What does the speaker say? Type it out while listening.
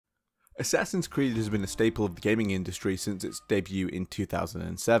Assassin's Creed has been a staple of the gaming industry since its debut in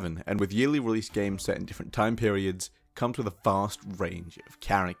 2007, and with yearly release games set in different time periods, comes with a vast range of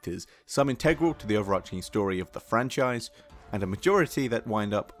characters, some integral to the overarching story of the franchise, and a majority that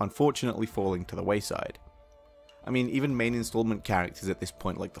wind up unfortunately falling to the wayside. I mean, even main installment characters at this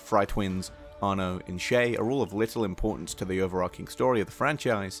point like the Fry Twins, Arno, and Shay are all of little importance to the overarching story of the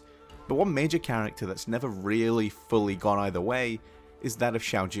franchise, but one major character that's never really fully gone either way is that of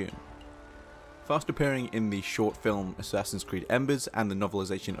Shao Jun. First appearing in the short film Assassin's Creed Embers and the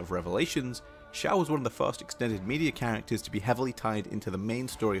novelization of Revelations, Shao was one of the first extended media characters to be heavily tied into the main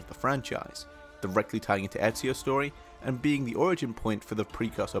story of the franchise, directly tying into Ezio's story and being the origin point for the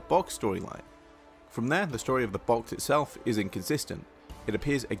precursor box storyline. From there, the story of the box itself is inconsistent. It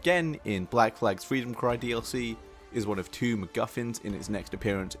appears again in Black Flag's Freedom Cry DLC, is one of two MacGuffins in its next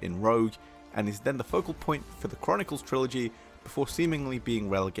appearance in Rogue, and is then the focal point for the Chronicles trilogy before seemingly being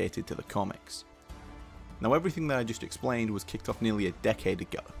relegated to the comics. Now, everything that I just explained was kicked off nearly a decade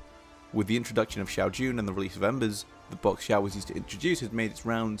ago. With the introduction of Shao Jun and the release of Embers, the box Shao was used to introduce has made its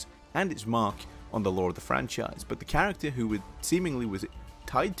rounds and its mark on the lore of the franchise, but the character who seemingly was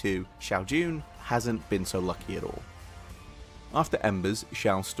tied to Shao Jun hasn't been so lucky at all. After Embers,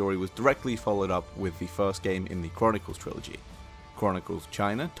 Shao's story was directly followed up with the first game in the Chronicles trilogy. Chronicles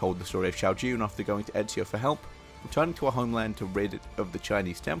China told the story of Shao Jun after going to Ezio for help, returning to her homeland to rid it of the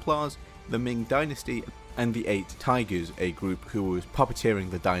Chinese Templars, the Ming dynasty, and the Eight Tigers, a group who was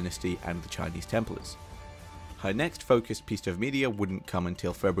puppeteering the dynasty and the Chinese Templars. Her next focused piece of media wouldn't come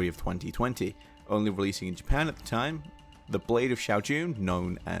until February of 2020, only releasing in Japan at the time, The Blade of Shao Jun,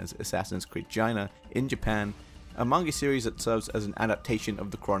 known as Assassin's Creed China in Japan, a manga series that serves as an adaptation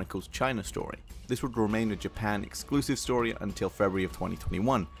of the Chronicles China story. This would remain a Japan exclusive story until February of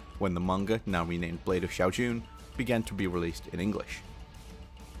 2021, when the manga, now renamed Blade of Shao Jun, began to be released in English.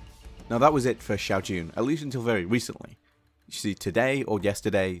 Now that was it for Shao Jun, at least until very recently. You see, today or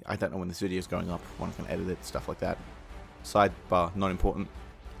yesterday, I don't know when this video is going up, when I can edit it, stuff like that. Sidebar, not important.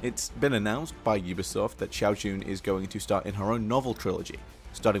 It's been announced by Ubisoft that Shao Jun is going to start in her own novel trilogy,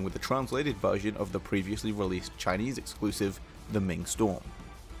 starting with the translated version of the previously released Chinese exclusive, The Ming Storm.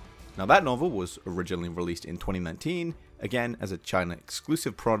 Now that novel was originally released in 2019, again as a China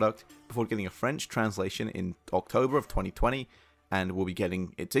exclusive product, before getting a French translation in October of 2020, and will be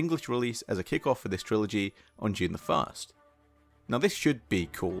getting its English release as a kickoff for this trilogy on June the 1st. Now this should be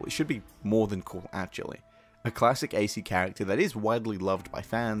cool, it should be more than cool actually. A classic AC character that is widely loved by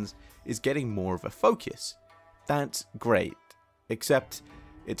fans is getting more of a focus. That's great, except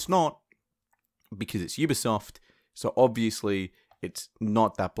it's not, because it's Ubisoft, so obviously it's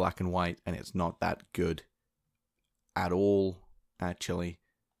not that black and white and it's not that good at all, actually.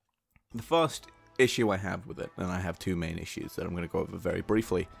 The first issue I have with it, and I have two main issues that I'm going to go over very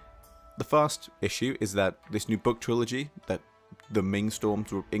briefly. The first issue is that this new book trilogy that the Ming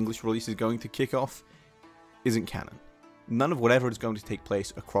Storm's English release is going to kick off isn't canon. None of whatever is going to take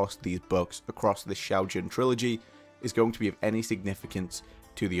place across these books, across this Shao Jun trilogy, is going to be of any significance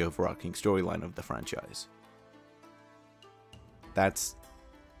to the overarching storyline of the franchise. That's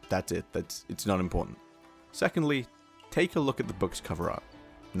it. It's not important. Secondly, take a look at the book's cover art.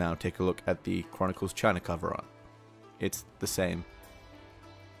 Now take a look at the Chronicles China cover art. It's the same.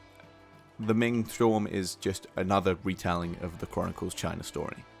 The Ming Storm is just another retelling of the Chronicles China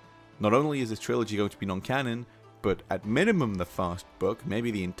story. Not only is this trilogy going to be non-canon, but at minimum the first book,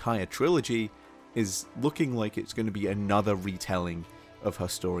 maybe the entire trilogy, is looking like it's going to be another retelling of her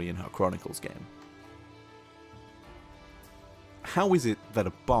story in her Chronicles game. How is it that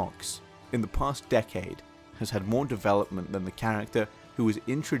a box, in the past decade, has had more development than the character who was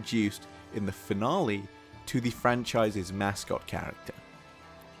introduced in the finale to the franchise's mascot character?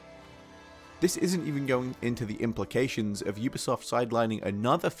 This isn't even going into the implications of Ubisoft sidelining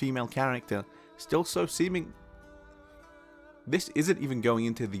another female character still so seeming... This isn't even going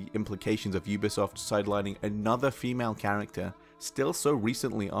into the implications of Ubisoft sidelining another female character still so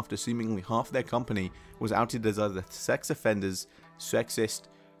recently after seemingly half their company was outed as either sex offenders, sexist,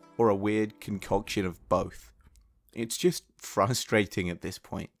 or a weird concoction of both. It's just frustrating at this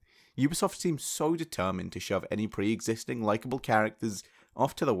point. Ubisoft seems so determined to shove any pre-existing likable characters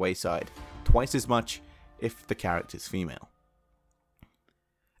off to the wayside, twice as much if the character's female.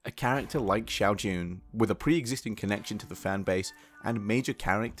 A character like Shao Jun, with a pre-existing connection to the fanbase, and major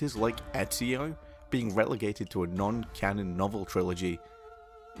characters like Ezio being relegated to a non-canon novel trilogy,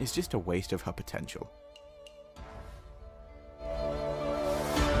 is just a waste of her potential.